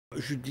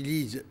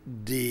j'utilise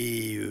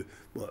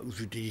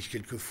j'utilise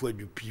quelquefois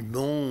du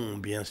piment,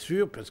 bien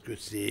sûr, parce que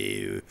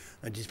c'est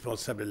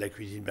indispensable à la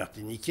cuisine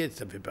martiniquaise,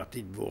 ça fait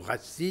partie de vos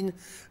racines.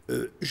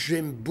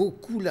 J'aime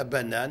beaucoup la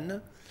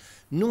banane,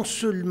 non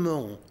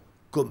seulement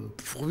comme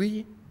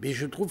fruit, mais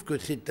je trouve que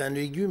c'est un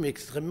légume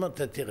extrêmement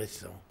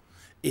intéressant.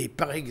 Et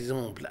par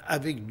exemple,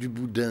 avec du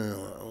boudin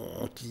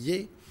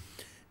antillais,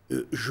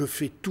 je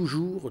fais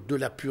toujours de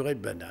la purée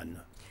de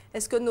banane.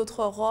 Est-ce que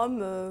notre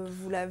rhum,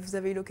 vous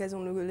avez eu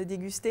l'occasion de le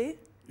déguster?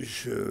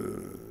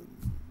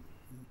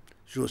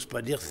 J'ose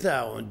pas dire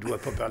ça, on ne doit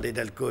pas parler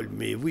d'alcool,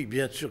 mais oui,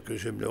 bien sûr que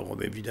j'aime le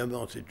rhum,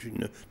 évidemment.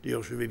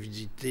 D'ailleurs, je vais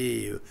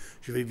visiter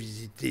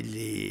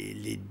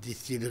les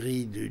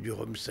distilleries du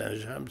rhum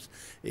Saint-James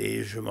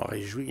et je m'en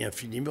réjouis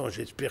infiniment.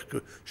 J'espère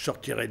que je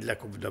sortirai de là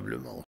convenablement.